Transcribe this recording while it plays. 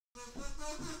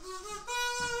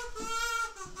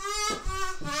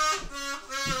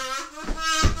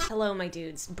Hello, my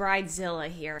dudes. Bridezilla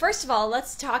here. First of all,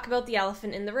 let's talk about the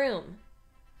elephant in the room.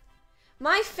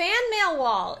 My fan mail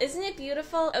wall! Isn't it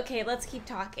beautiful? Okay, let's keep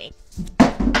talking.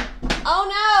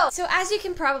 Oh no! So as you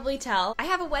can probably tell, I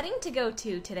have a wedding to go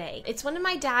to today. It's one of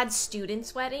my dad's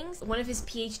students' weddings. One of his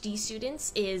PhD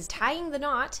students is tying the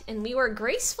knot, and we were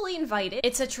gracefully invited.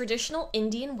 It's a traditional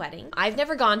Indian wedding. I've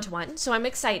never gone to one, so I'm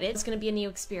excited. It's gonna be a new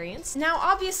experience. Now,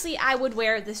 obviously, I would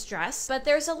wear this dress, but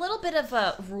there's a little bit of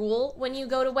a rule when you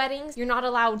go to weddings. You're not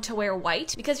allowed to wear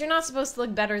white because you're not supposed to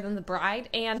look better than the bride,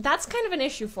 and that's kind of an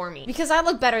issue for me because I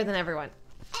look better than everyone.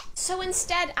 So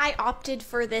instead, I opted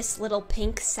for this little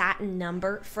pink satin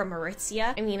number from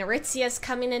Aritzia. I mean, Aritzia's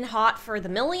coming in hot for the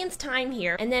millionth time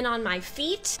here. And then on my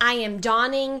feet, I am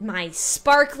donning my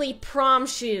sparkly prom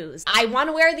shoes. I want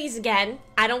to wear these again.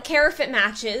 I don't care if it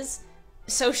matches.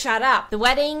 So shut up. The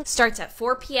wedding starts at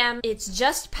 4 p.m. It's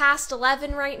just past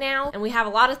 11 right now, and we have a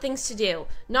lot of things to do.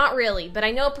 Not really, but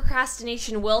I know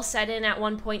procrastination will set in at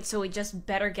one point, so we just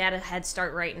better get a head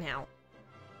start right now.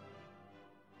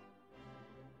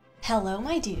 Hello,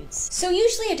 my dudes. So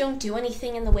usually I don't do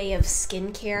anything in the way of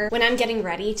skincare when I'm getting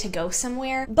ready to go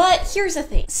somewhere, but here's the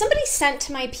thing. Somebody sent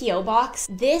to my P.O. box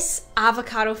this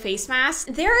avocado face mask.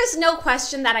 There is no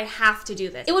question that I have to do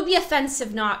this. It would be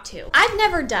offensive not to. I've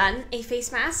never done a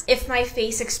face mask if my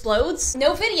face explodes.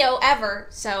 No video ever,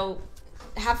 so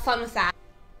have fun with that.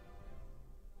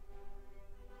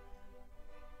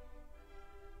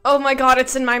 Oh my god,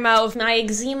 it's in my mouth. My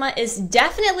eczema is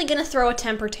definitely gonna throw a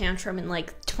temper tantrum in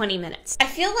like 20 minutes. I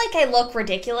feel like I look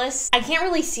ridiculous. I can't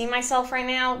really see myself right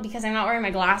now because I'm not wearing my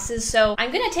glasses, so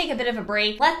I'm gonna take a bit of a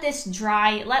break, let this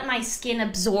dry, let my skin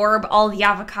absorb all the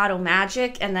avocado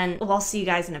magic, and then I'll see you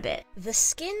guys in a bit. The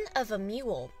skin of a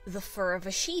mule, the fur of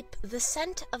a sheep, the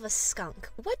scent of a skunk.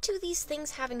 What do these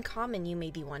things have in common, you may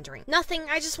be wondering? Nothing,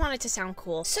 I just want it to sound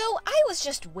cool. So I was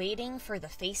just waiting for the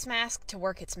face mask to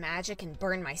work its magic and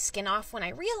burn my skin off when I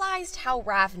realized how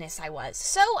ravenous I was.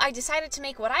 So I decided to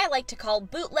make what I like to call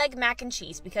bootleg mac and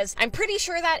cheese, because I'm pretty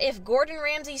sure that if Gordon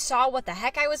Ramsay saw what the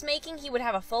heck I was making, he would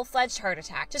have a full-fledged heart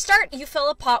attack. To start, you fill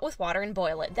a pot with water and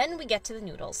boil it. Then we get to the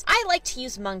noodles. I like to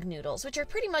use mung noodles, which are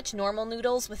pretty much normal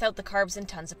noodles without the carbs and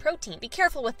tons of protein. Be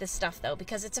careful with this stuff though,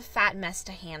 because it's a fat mess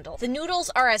to handle. The noodles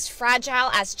are as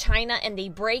fragile as china and they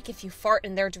break if you fart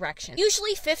in their direction.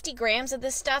 Usually 50 grams of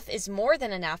this stuff is more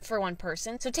than enough for one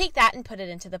person, so take that and put it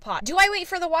into the pot. Do I wait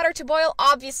for the water to boil?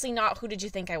 Obviously not. Who did you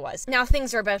think I was? Now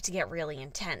things are about to get really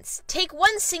intense. Take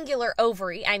one singular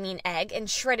ovary, I mean egg, and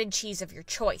shredded cheese of your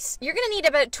choice. You're gonna need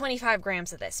about 25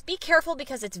 grams of this. Be careful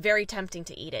because it's very tempting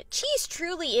to eat it. Cheese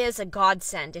truly is a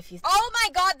godsend if you— Oh my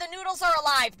god, the noodles are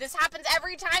alive! This happens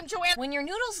every time, Joanne! When your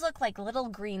noodles look like little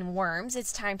green worms,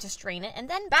 it's time to strain it, and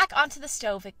then back onto the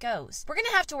stove it goes. We're gonna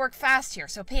have to work fast here,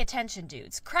 so pay attention,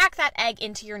 dudes. Crack that egg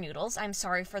into your noodles, I'm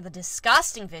sorry for the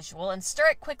disgusting visual, and stir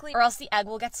it quickly or else the egg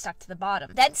will get stuck to the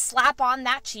bottom. Then slap on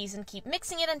that cheese and keep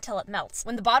mixing it until it melts.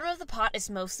 When the bottom of the pot is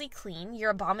mostly clean,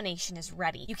 your abomination is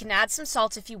ready. You can add some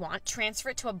salt if you want, transfer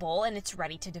it to a bowl, and it's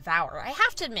ready to devour. I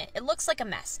have to admit, it looks like a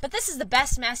mess, but this is the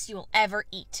best mess you will ever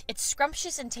eat. It's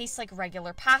scrumptious and tastes like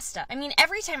regular pasta. I mean,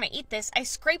 every time I eat this, I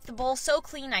scrape the bowl so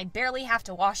clean I barely have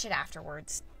to wash it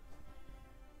afterwards.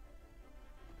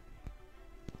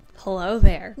 Hello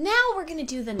there. Now we're gonna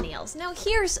do the nails. Now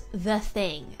here's the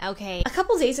thing, okay? A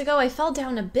couple days ago, I fell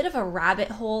down a bit of a rabbit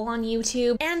hole on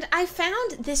YouTube, and I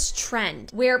found this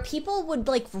trend where people would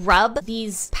like rub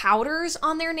these powders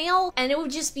on their nail, and it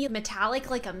would just be metallic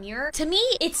like a mirror. To me,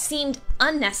 it seemed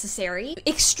unnecessary,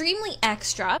 extremely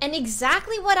extra, and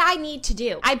exactly what I need to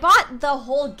do. I bought the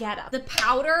whole getup. The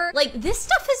powder, like this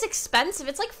stuff is expensive.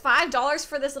 It's like $5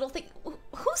 for this little thing.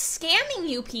 Who's scamming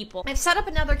you people? I've set up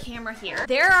another camera here.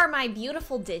 There are my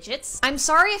beautiful digits. I'm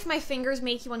sorry if my fingers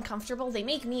make you uncomfortable. They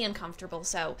make me uncomfortable,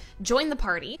 so join the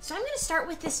party. So I'm gonna start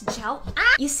with this gel.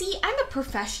 You see, I'm a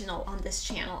professional on this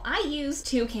channel. I use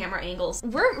 2 camera angles.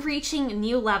 We're reaching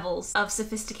new levels of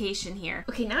sophistication here.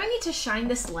 Okay, now I need to shine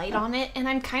this light on it, and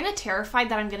I'm kind of terrified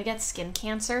that I'm gonna get skin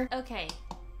cancer. Okay.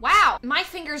 Wow, my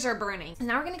fingers are burning. And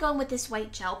now we're gonna go in with this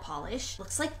white gel polish.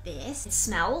 Looks like this. It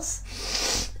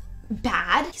smells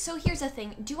bad. So here's the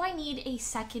thing. Do I need a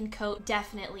second coat?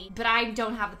 Definitely. But I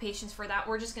don't have the patience for that.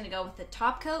 We're just gonna go with the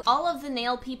top coat. All of the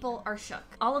nail people are shook.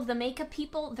 All of the makeup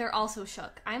people, they're also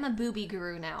shook. I'm a booby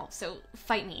guru now, so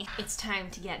fight me. It's time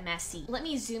to get messy. Let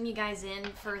me zoom you guys in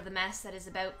for the mess that is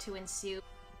about to ensue.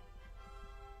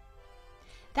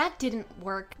 That didn't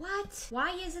work. What?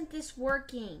 Why isn't this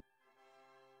working?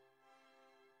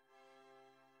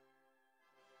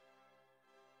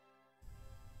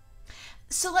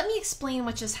 So let me explain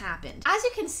what just happened. As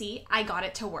you can see, I got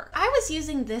it to work. I was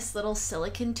using this little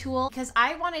silicone tool because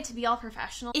I wanted to be all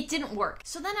professional. It didn't work.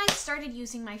 So then I started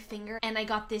using my finger and I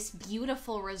got this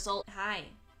beautiful result. Hi.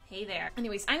 Hey there.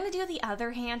 Anyways, I'm gonna do the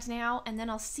other hand now, and then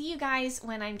I'll see you guys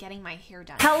when I'm getting my hair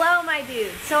done. Hello, my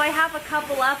dudes. So I have a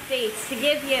couple updates to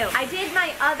give you. I did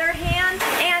my other hand,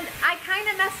 and I kind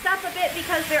of messed up a bit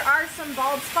because there are some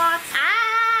bald spots.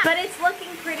 But it's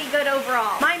looking pretty good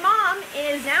overall. My mom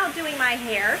is now doing my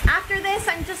hair. After this,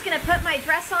 I'm just gonna put my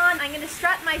dress on. I'm gonna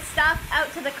strut my stuff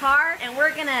out to the car, and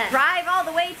we're gonna drive all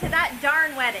the way to that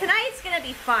darn wedding. Tonight's gonna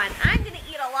be fun. I'm gonna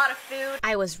eat a lot of food.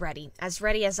 I was ready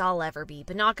as I'll ever be,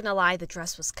 but not gonna lie, the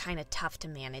dress was kind of tough to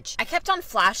manage. I kept on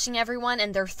flashing everyone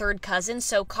and their third cousin,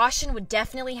 so caution would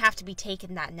definitely have to be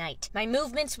taken that night. My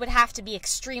movements would have to be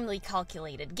extremely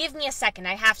calculated. Give me a second,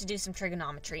 I have to do some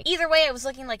trigonometry. Either way, I was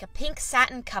looking like a pink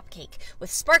satin cupcake,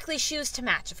 with sparkly shoes to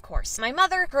match, of course. My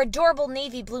mother, her adorable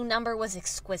navy blue number was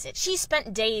exquisite. She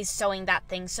spent days sewing that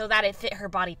thing so that it fit her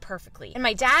body perfectly. And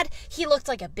my dad, he looked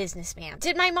like a businessman.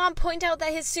 Did my mom point out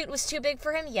that his suit was too big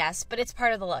for him? Yes, but it's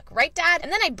part of the look. Right, Dad?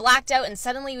 And then I blacked out and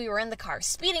suddenly we were in the car,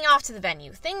 speeding off to the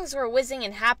venue. Things were whizzing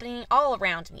and happening all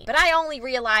around me. But I only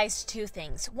realized two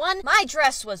things. One, my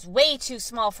dress was way too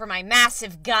small for my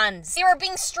massive guns. They were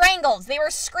being strangled. They were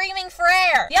screaming for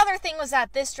air. The other thing was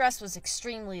that this dress was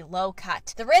extremely low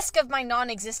cut. The risk of my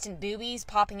non-existent boobies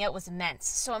popping out was immense,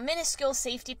 so a minuscule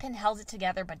safety pin held it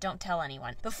together, but don't tell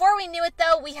anyone. Before we knew it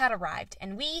though, we had arrived,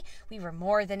 and we were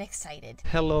more than excited.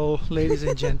 Hello, ladies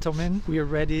and gentlemen. We are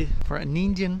ready for an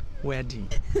Indian wedding.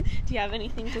 Do you have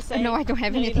anything to say? No, I don't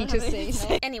have anything to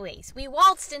say. Anyways, we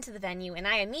waltzed into the venue, and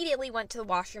I immediately went to the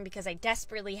washroom because I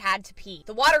desperately had to pee.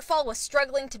 The waterfall was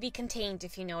struggling to be contained,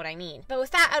 if you know what I mean. But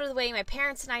with that out of the way, my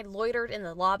parents and I loitered in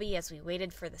the lobby as we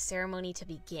waited for the ceremony to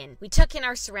begin. We took in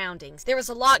our surroundings. There was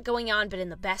a lot going on, but in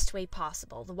the best way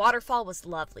possible. The waterfall was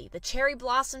lovely. The cherry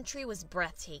blossom tree was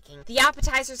breathtaking. The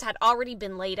appetizers had already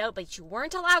been laid out, but you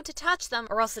weren't allowed to touch them,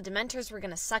 or else the Dementors were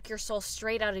gonna suck your soul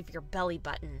straight out of your belly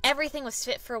button. Everything was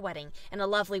fit for a wedding, and a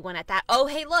lovely one at that. Oh,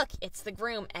 hey, look, it's the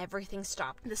groom. Everything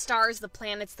stopped. The stars, the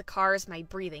planets, the cars, my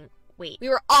breathing. Wait. We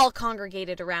were all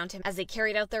congregated around him as they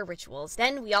carried out their rituals.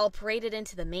 Then we all paraded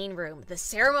into the main room. The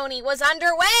ceremony was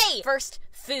underway! First,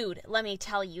 food. Let me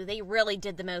tell you, they really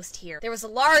did the most here. There was a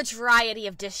large variety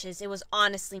of dishes. It was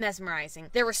honestly mesmerizing.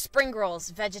 There were spring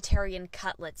rolls, vegetarian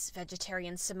cutlets,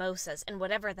 vegetarian samosas, and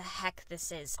whatever the heck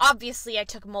this is. Obviously, I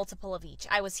took multiple of each.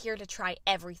 I was here to try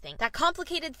everything. That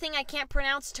complicated thing I can't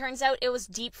pronounce, turns out it was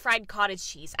deep-fried cottage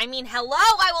cheese. I mean, hello?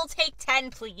 I will take 10,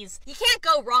 please. You can't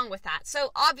go wrong with that. So,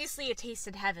 obviously, it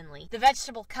tasted heavenly. The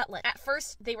vegetable cutlet. At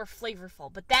first, they were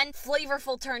flavorful, but then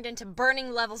flavorful turned into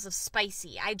burning levels of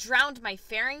spicy. I drowned my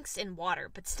pharynx in water,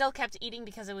 but still kept eating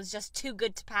because it was just too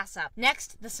good to pass up.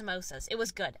 Next, the samosas. It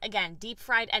was good. Again,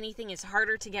 deep-fried anything is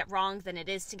harder to get wrong than it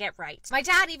is to get right. My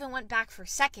dad even went back for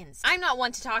seconds. I'm not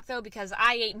one to talk, though, because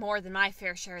I ate more than my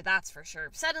fair share, that's for sure.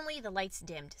 Suddenly, the lights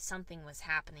dimmed. Something was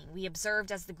happening. We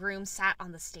observed as the groom sat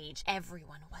on the stage.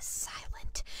 Everyone was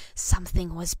silent.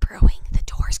 Something was brewing. The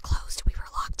doors closed. We were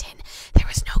locked in. There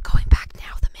was no going back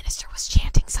now. The minister was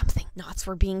chanting something. Knots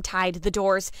were being tied. The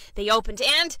doors, they opened,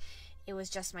 and it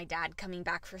was just my dad coming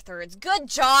back for thirds. Good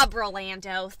job,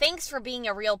 Rolando. Thanks for being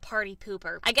a real party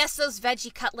pooper. I guess those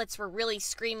veggie cutlets were really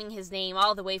screaming his name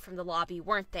all the way from the lobby,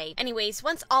 weren't they? Anyways,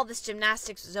 once all this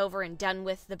gymnastics was over and done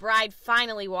with, the bride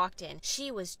finally walked in.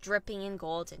 She was dripping in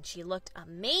gold, and she looked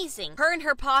amazing. Her and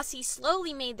her posse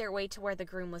slowly made their way to where the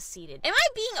groom was seated. Am I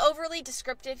being overly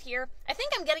descriptive here? I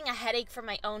think I'm getting a headache from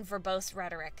my own verbose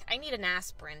rhetoric. I need an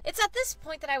aspirin. It's at this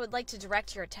point that I would like to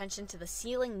direct your attention to the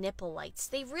ceiling nipple lights.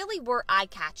 They really were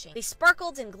eye-catching. They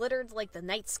sparkled and glittered like the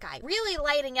night sky, really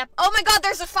lighting up. Oh my god,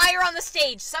 there's a fire on the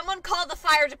stage! Someone called the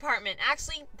fire department.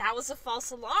 Actually, that was a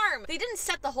false alarm. They didn't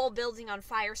set the whole building on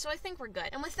fire, so I think we're good.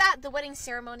 And with that, the wedding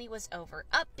ceremony was over.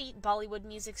 Upbeat Bollywood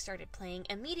music started playing,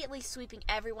 immediately sweeping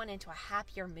everyone into a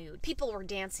happier mood. People were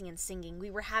dancing and singing. We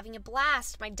were having a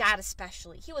blast, my dad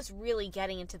especially. He was really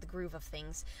getting into the groove of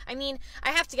things. I mean,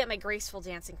 I have to get my graceful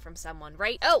dancing from someone,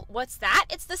 right? Oh, what's that?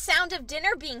 It's the sound of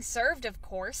dinner being served, of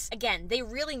course. Again, they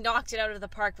really knocked it out of the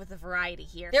park with the variety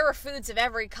here. There were foods of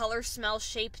every color, smell,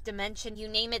 shape, dimension, you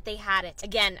name it, they had it.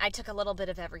 Again, I took a little bit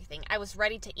of everything. I was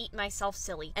ready to eat myself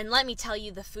silly. And let me tell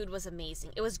you, the food was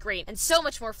amazing. It was great, and so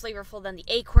much more flavorful than the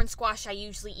acorn squash I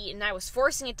usually eat, and I was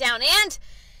forcing it down, and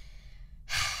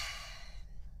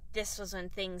this was when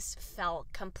things fell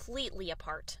completely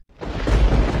apart.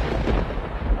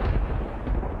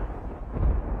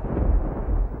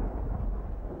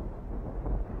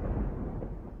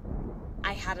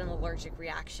 I had an allergic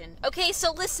reaction. Okay,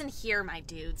 so listen here, my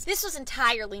dudes. This was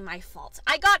entirely my fault.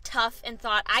 I got tough and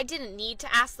thought I didn't need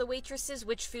to ask the waitresses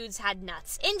which foods had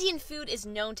nuts. Indian food is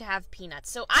known to have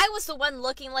peanuts, so I was the one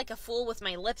looking like a fool with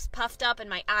my lips puffed up and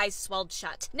my eyes swelled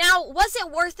shut. Now, was it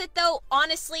worth it though?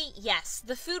 Honestly, yes.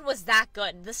 The food was that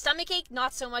good. The stomachache,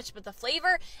 not so much, but the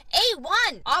flavor,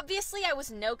 A1! Obviously, I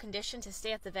was in no condition to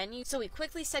stay at the venue, so we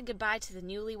quickly said goodbye to the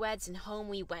newlyweds and home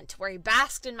we went, where I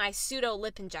basked in my pseudo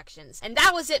lip injections. And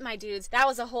that was it, my dudes. That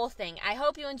was a whole thing. I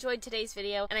hope you enjoyed today's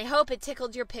video, and I hope it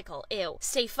tickled your pickle. Ew.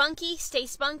 Stay funky, stay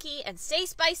spunky, and stay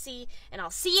spicy, and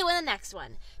I'll see you in the next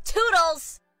one.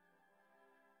 Toodles!